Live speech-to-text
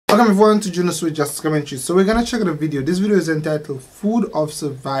Welcome everyone to Junosuede just commentary. So we're gonna check out a video. This video is entitled Food of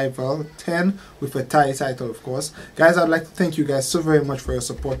Survival 10 with a Thai title, of course. Guys, I'd like to thank you guys so very much for your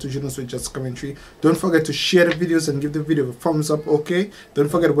support to Junosuede just commentary. Don't forget to share the videos and give the video a thumbs up, okay? Don't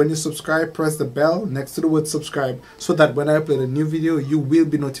forget when you subscribe, press the bell next to the word subscribe so that when I upload a new video, you will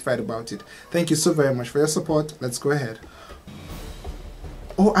be notified about it. Thank you so very much for your support. Let's go ahead.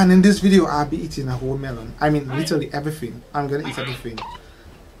 Oh, and in this video, I'll be eating a whole melon. I mean, literally everything. I'm gonna eat everything.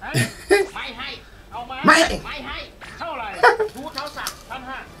 ไม่ให้เอามาไม่ให้เท่าไหร่ทูเขาสั่ง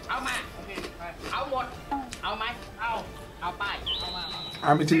1,500เอามาโอเคเอาหมดเอาไหมเอาไปเอามา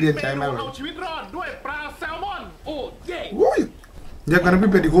I'm eating the entire melon เอาชีวิตรอดด้วยปลาแซลมอนโอ้เย่ You're gonna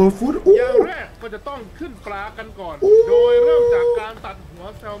prepare the whole food อย่างแรกก็จะต้องขึ้นปลากันก่อนโดยเริ่มจากการตัดหัว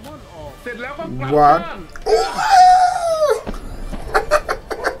แซลมอนออกเสร็จแล้วก็กลับบ้าน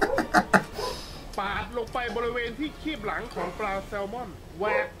ปาดลงไปบริเวณที่คีบหลังของปลาแซลมอนแหว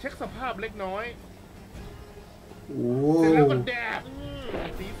กเช็คสภาพเล็กน้อยเสร็จแล้วก็แดด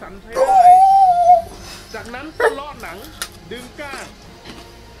สีสันใช้ได้จากนั้นก็เลาะหนังดึงก้าง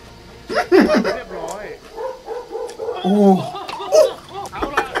เรียบร้อยเอา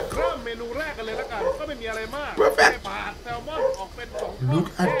ล่ะเริ่มเมนูแรกกันเลยแล้วกันก็ไม่มีอะไรมากปาดแซลมอนออกเป็น2ท่อ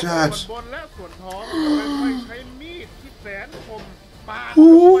นส่วนบนและส่วนท้องค่อยๆใช้มีดที่แสนคมปาดล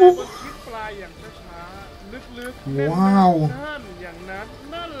งไปบนชิ้นปลายอย่างช้าๆลึกๆว้าวนั่นอย่างนั้น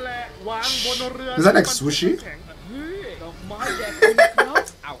นั่นแหละวางบนเรือ Is that like sushi เฮ้ยดอกไม้แดงคุณครับ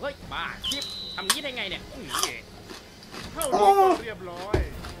เอาเฮ้ยบ้าชิปทำนี้ได้ไงเนี่ยเท่านี้ก็เรียบร้อย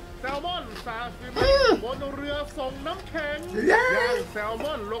แซลมอนซาซิมิบนเรือส่งน้ำแข็งย่างแซลม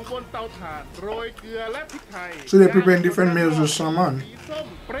อนลงบนเตาถ่านโรยเกลือและพริกไทย So they prepare different meals with salmon สีส้ม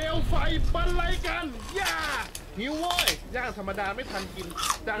เปลวไฟบรรลัยกันย่าหิวโว้ยย่างธรรมดาไม่ทันกิน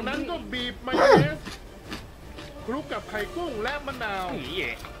จากนั้นก็บีบมายองเนสคลุกกับไข่กุ้งและมะนาว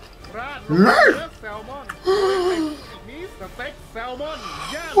ราดลงบนเนื้อแซลมอนนี้สเต็กแซลมอน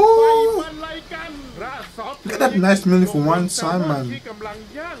ย่างไฟบรรลัยกันราดซอส Look at that nice meal for one salmon ที่กำลัง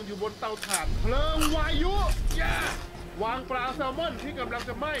ย่างอยู่บนเตาถ่านเพลิงวายุย่าวางปลาแซลมอนที่กำลัง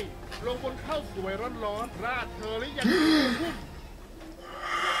จะไหม้ลงบนข้าวสวยร้อนๆราดเทอร์รี่อย่างชุ่ม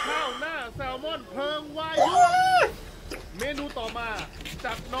ข้าวหน้าแซลมอนเพลิงวายุเมนูต่อมา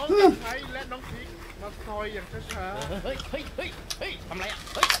จับน้องตะไคร้และน้องพริกมาซอยอย่างช้าๆเฮ้ยทำไรอ่ะ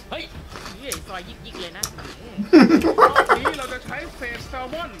เฮ้ยซอยยิกเลยนะรอบนี้เราจะใช้เศษแซล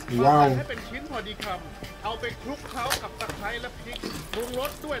มอนมาหั่นให้เป็นชิ้นพอดีคำเอาไปคลุกเคล้ากับตะไคร้และพริกปรุงร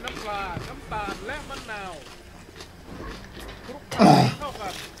สด้วยน้ำปลาน้ำตาลและมะนาวคลุกเคล้าเข้ากั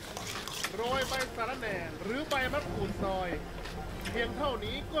นโรยใบสะระแหน่หรือใบมะกรูดซอยเพียงเท่า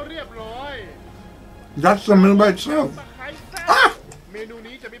นี้ก็เรียบร้อย That's the meal by itself เมนู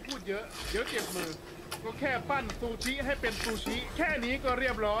นี้จะไม่พูดเยอะเดี๋ยวเจ็บมือก็แค่ปั้นซูชิให้เป็นซูชิแค่นี้ก็เรี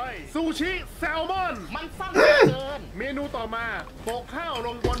ยบร้อยซูชิแซลมอนมันสั้นเกินเมนูต่อมาโปะข้าวล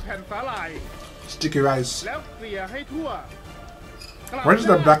งบนแผ่นสาหร่าย Sticky rice แล้วเกลี่ยให้ทั่ว What is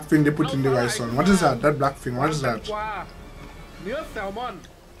that black thing they put in the rice on? What is that? That black thing, what is that? เนื้อแซลมอน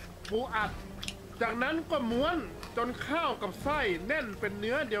ปูอัดจากนั้นก็ม้วนจนข้าวกับไส้แน่นเป็นเ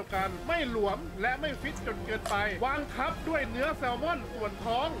นื้อเดียวกันไม่หลวมและไม่ฟิตจนเกินไปวางทับด้วยเนื้อแซลมอนส่วน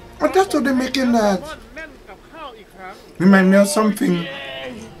ท้อง But that's what they make in that แน่นกับข้าวอีกครั้ง Remind me of something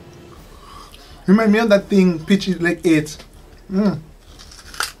Remind me of that thing Peach like ate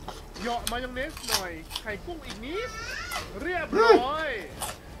เหยาะมายองเนสหน่อยไข่กุ้งอีกนิดเรียบร้อย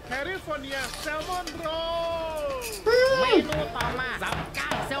แคลิฟอร์เนียแซลมอนโรลเมนูต่อมาสับก้า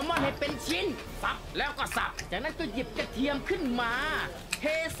งแซลมอนให้เป็นชิ้นสับแล้วก็สับจากนั้นก็หยิบกระเทียมขึ้นมาเท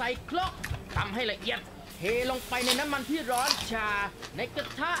ใส่ครกทำให้ละเอียดเทลงไปในน้ำมันที่ร้อนชาในกระ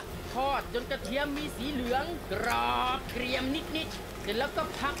ทะทอดจนกระเทียมมีสีเหลืองกรอบเกรียมนิดๆเสร็จแล้วก็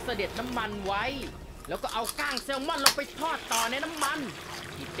พักเสด็จน้ำมันไว้แล้วก็เอาก้างแซลมอนลงไปทอดต่อในน้ำมัน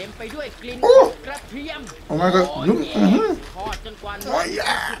ที่เต็มไปด้วยกลิ่นกระเทียมทอดจนกว่าเนื้ออ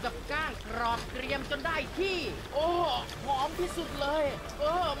ยู่กับก้างกรอบเกรียมจนได้ที่โอ้หอมที่สุดเลย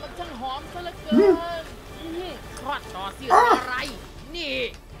มันช่างหอมซะเหลือเกินทอดต่อสิรออะไรนี่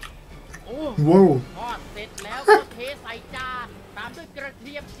โอ้ทอดเสร็จแล้วก็เทใส่จานตามด้วยกระเ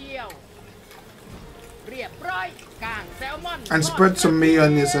ทียมเจียวเรียบร้อยก้างแซลมอน And spread some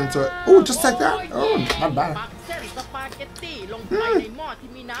mayonnaise and so Oh just like that Oh not bad ปักเส้นสปาเกตตี้ลงไปในหม้อที่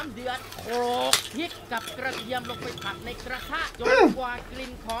มีน้ำเดือดโขลกพริกกับกระเทียมลงไปผัดในกระทะจนกว่ากลิ่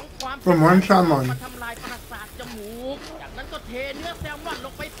นของความมาทำลายประสาทจมูกจากนั้นก็เทเนื้อแซลมอนล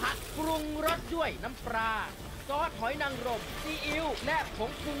งไปผัดปรุงรสด้วยน้ำปลาซอสหอยนางรมซีอิ๊วและผ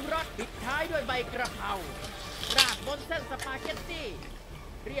งปรุงรสปิดท้ายด้วยใบกระเพราราดบนเส้นสปาเกตตี้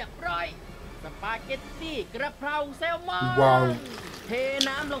เรียบร้อยสปาเกตตี้กระเพราแซลมอน เท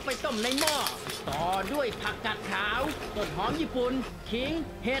น้ำลงไปต้มในหม้อต่อด้วยผักกาดขาวต้นหอมญี่ปุ่นขิง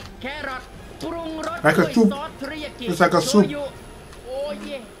เห็ดแครอทปรุงรสด้วยซอสเทริยากิ It's like a โช soup. ยุโอ้เ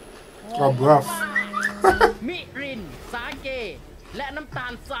ย่ Oh, bruv. มิรินสาเกและน้ำตา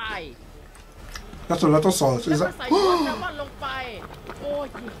ลทราย That's a lot of salt. แล้ว Is ก็ that? ใส่ตัวแซลมอนลงไปโอ้ย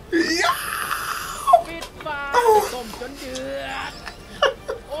ปิดฝาต้มจนเดือด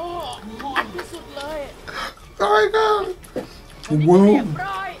โอ้หอมที่สุดเลย Oh my god. เรีย Whoa. บ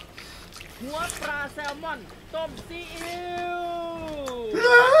ร้อยหัวปลาแซลมอนต้มซีอิ๊ว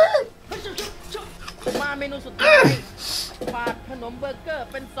มาเมนูสุดท้ายปาดขนมเบอร์เกอร์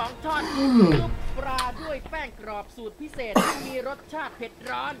เป็น2ท่อนชุบปลาด้วยแป้งกรอบสูตรพิเศษที่มีรสชาติเผ็ด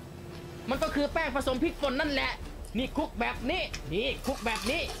ร้อน มันก็คือแป้งผสมพริกป่นนั่นแหละนี่คลุกแบบนี้นี่คลุกแบบ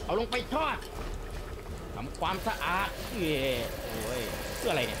นี้เอาลงไปทอดทำความสะอาดโอ้ยเสื้อ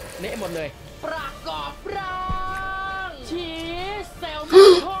อะไรเนี่ยเละหมดเลยประกอบร่างชีสแซลมอ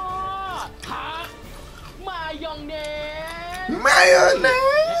นทอดผักมายองเนส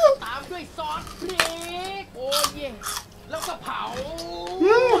Mayonnaise. ตามด้วยซอสพริกโอ้ยแล้วก็เผา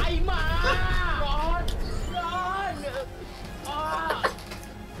ไฟมาร้อนอ้า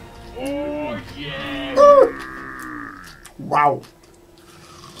โอ้ยเย่ Wow.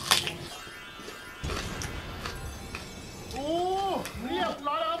 โอ้เรียบ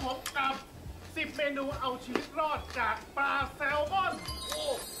ร้อยแล้วครับผมกับ10เมนูเอาชีวิตรอดจากปลาแซลมอนโอ้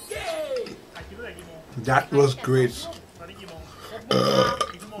เย่ถ่ายคลิปตั้งแต่กี่โมง That was great. ตอนนี้กี่โมง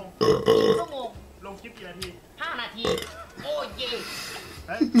กี่ชั่วโมง ชั่วโมง ลงคลิปกี่นาที 5 นาทีโอ้ยเย่ เ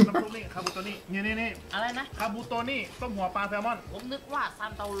ฮ้ยน้ำซุปนี่คาบูโตนี่นี่ อะไรนะ คาบูโตนี่ต้มหัวปลาแซลมอน ผมนึกว่าซา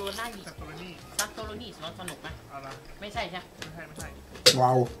นโตโรน่า จากตัวนี้ ซานโตโรนี่สวนสนุกนะ เอาละ ไม่ใช่ใช่ ไม่ใช่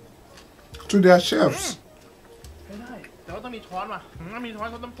Wow. To their chefs. ไม่ได้แต่ว่าต้องมีช้อนว่ะต้องมีช้อน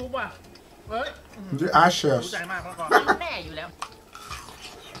ซดน้ำซุปว่ะเฮ้ย They are รู้ chefs. ใจมากแล้วก่อน มันแน่อยู่แล้ว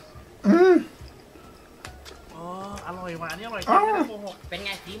อ๋ออร่อยว่ะอันนี้อร่อยจริงไม่ได้โกหก เป็นไง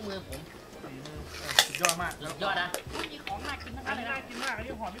ฝีมือผม สุดยอดมาก สุดยอดนะมีของน่ากินทั้ง อั นั้น น นี้ เลย น่า นะ กินมากอัน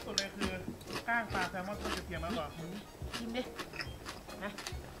นี้หอมที่สุดเลยคือก้างปลาแซลมอนทอดกระเทียมแล้วก็ ชิมดินะ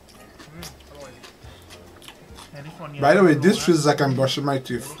อร่อยแคลิฟอร์เนีย By the way, this feels like I'm brushing my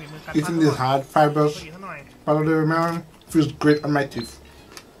teeth. Eating these hard fibers, อีกหน่อย part of the melon, feels great on my teeth.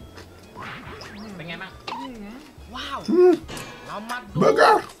 เป็นไงบ้างว้าว เรามาดู เบอร์เก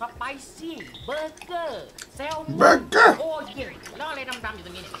อร์ สไปซี่เบอร์เกอร์แซลมอน เบอร์เกอร์ โอ้ยแล้วอะไรดำๆอยู่ตร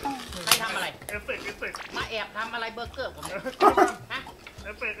งนี้เนี่ยใครทำอะไร เอฟเฟกต์ มาแอบทำอะไรเบอร์เกอร์ผมเนี่ยฮะ เอ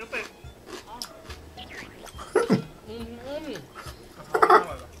ฟเฟกต์ อืม กะเพราอ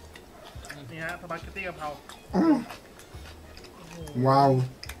ร่อยว่ะนี่ฮะสปาเกตตี้กะเพรา Wow.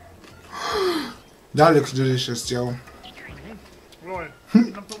 That looks delicious, yo. อร่อย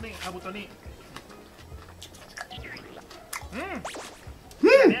น้ำซุปนี่คาบูโตนี่เ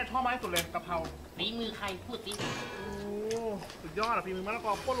นี่ยชอบมากที่สุดเลยกะเพรา ฝีมือใครพูดสิ โอ้สุดยอดอ่ะพี่มือมะละก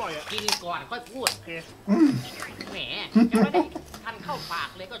อโคตรอร่อยอ่ะ กินก่อนค่อยพูด โอเค แหมยังไม่ได้ทันเข้าปาก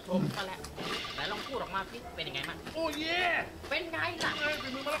เลยก็ชมกันแล้วไหนลองพูดออกมาสิเป็นยังไงบ้าง โอ้เย่ เป็นไงล่ะ พี่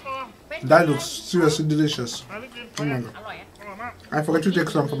มือมะละกอ เป็นไง That looks seriously delicious. มาพี่กิน Oh my god. อร่อยอ่ะ อร่อยมาก I forgot to take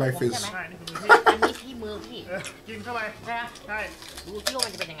some for my face. ใช่นี่คือมือพี่ อันนี้ที่มือพี่ กินเข้าไป ใช่ไหม ใช่ ดูที่ว่ามั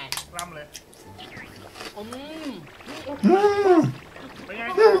นจะเป็นยังไง ร่ำเลย อืม เป็นไง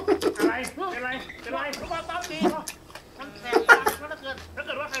อะไรเป็นไร ทุกคนตามดีมันแสบมากถ้าเกิด ถ้าเ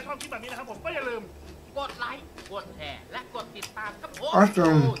กิดว่าใครชอบคลิปแบบนี้นะครับผมก็อย่าลืม กดไลค์กดแชร์และกดติดตามครับผม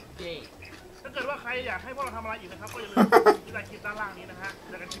Awesome โอเค ถ้าเกิดว่าใครอยากให้พวกเราทำอะไรอีกนะครับก็อย่าลืมที่ใต้คลิปด้านล่างนี้นะฮะเ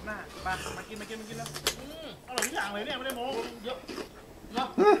จอกันคลิปหน้ามากินแล้ว อืม อร่อยทุกอย่างเลยเนี่ยไม่ได้โม้เยอะ เนาะ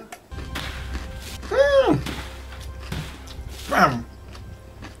Bam.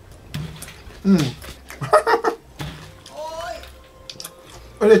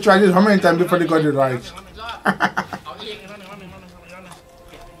 Oh, they tried it how many times before they got it right? ยอดเอาอีก 1 2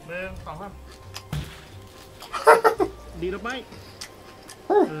 3ดีหรือไม่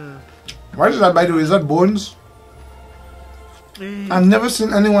What is that, by the way? Is that bones? I've never seen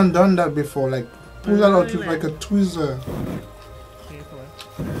anyone done that before. Like, pull that out with like a tweezer.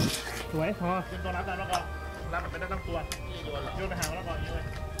 สวยพอเป็นตัวรับแล้วก็รับแบบเป็นตั้งตัวโยนไปหาแล้วก่อนอย่างนี้เลย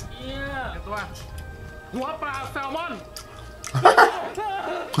เนี่ย เก็บตัวหัวปลาแซลมอน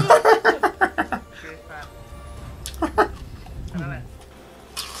นั่นแหละ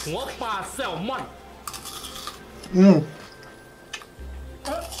หัวปลาแซลมอน Mm.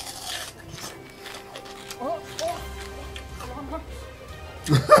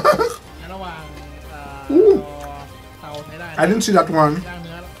 ระหว่างเตาใช้ได้ I didn't see that one. ย่างเ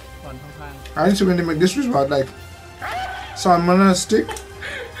นื้อก่อนข้าง I didn't see when they make this was about like salmon on a stick.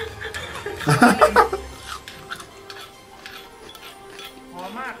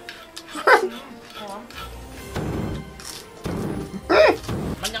 หอม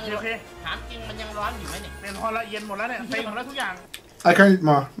มันยัง โอเค ถามจริงมันยังร้อนอยู่ไหมเนี่ย เป็นพอละเย็นหมดแล้วเนี่ยเต็มหมดแล้วทุกอย่าง I can eat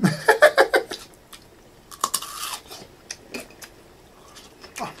more.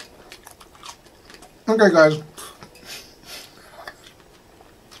 Okay, guys.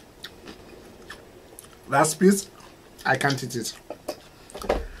 Last piece, I can't eat it.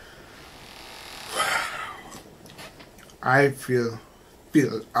 I feel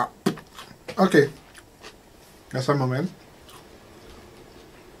up. Okay, that's one moment.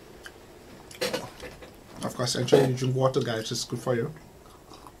 Of course, ensure you drink water, guys. It's good for you.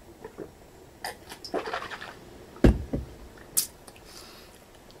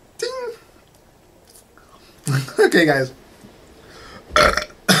 Ding. Okay, guys.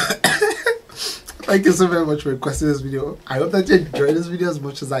 Thank you so very much for requesting this video. I hope that you enjoyed this video as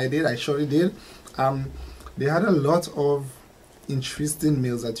much as I did. I surely did. They had a lot of interesting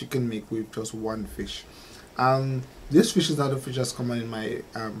meals that you can make with just one fish. This fish is not a fish that's common in my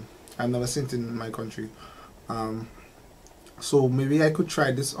I've never seen it in my country. So maybe I could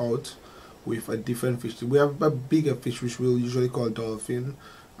try this out with a different fish. We have a bigger fish which we'll usually call dolphin.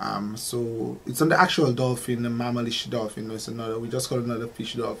 So it's not the actual dolphin, the mammalish dolphin. No, it's another. We just call it another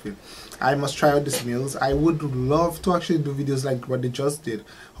fish dolphin. I must try out these meals. I would love to actually do videos like what they just did.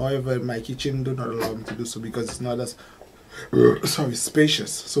 However, my kitchen do not allow me to do so because it's not as sorry,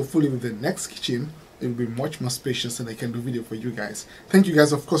 spacious. So fully with the next kitchen, it will be much more spacious and I can do video for you guys. Thank you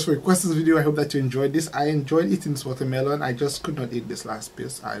guys, of course, for requesting this video. I hope that you enjoyed this. I enjoyed eating this watermelon. I just could not eat this last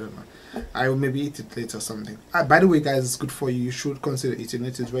piece. I don't know. I will maybe eat it later or something. By the way, guys, it's good for you. You should consider eating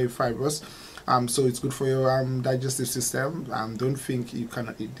it. It's very fibrous. So it's good for your digestive system. Don't think you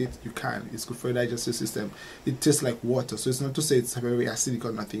cannot eat it. You can. It's good for your digestive system. It tastes like water. So it's not to say it's very acidic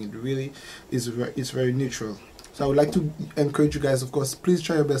or nothing. It really is. It's very neutral. So I would like to encourage you guys, of course, please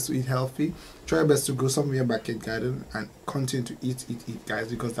try your best to eat healthy. Try your best to grow some in your backyard garden and continue to eat, guys,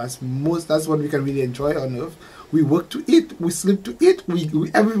 because that's what we can really enjoy on earth. We work to eat, we sleep to eat,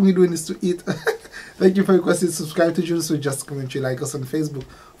 everything we're doing is to eat. Thank you for requesting. Subscribe to Junosuede Just Commentary, like us on Facebook,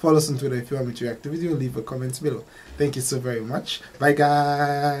 follow us on Twitter if you want me to react to the video, leave a comment below. Thank you so very much. Bye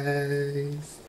guys.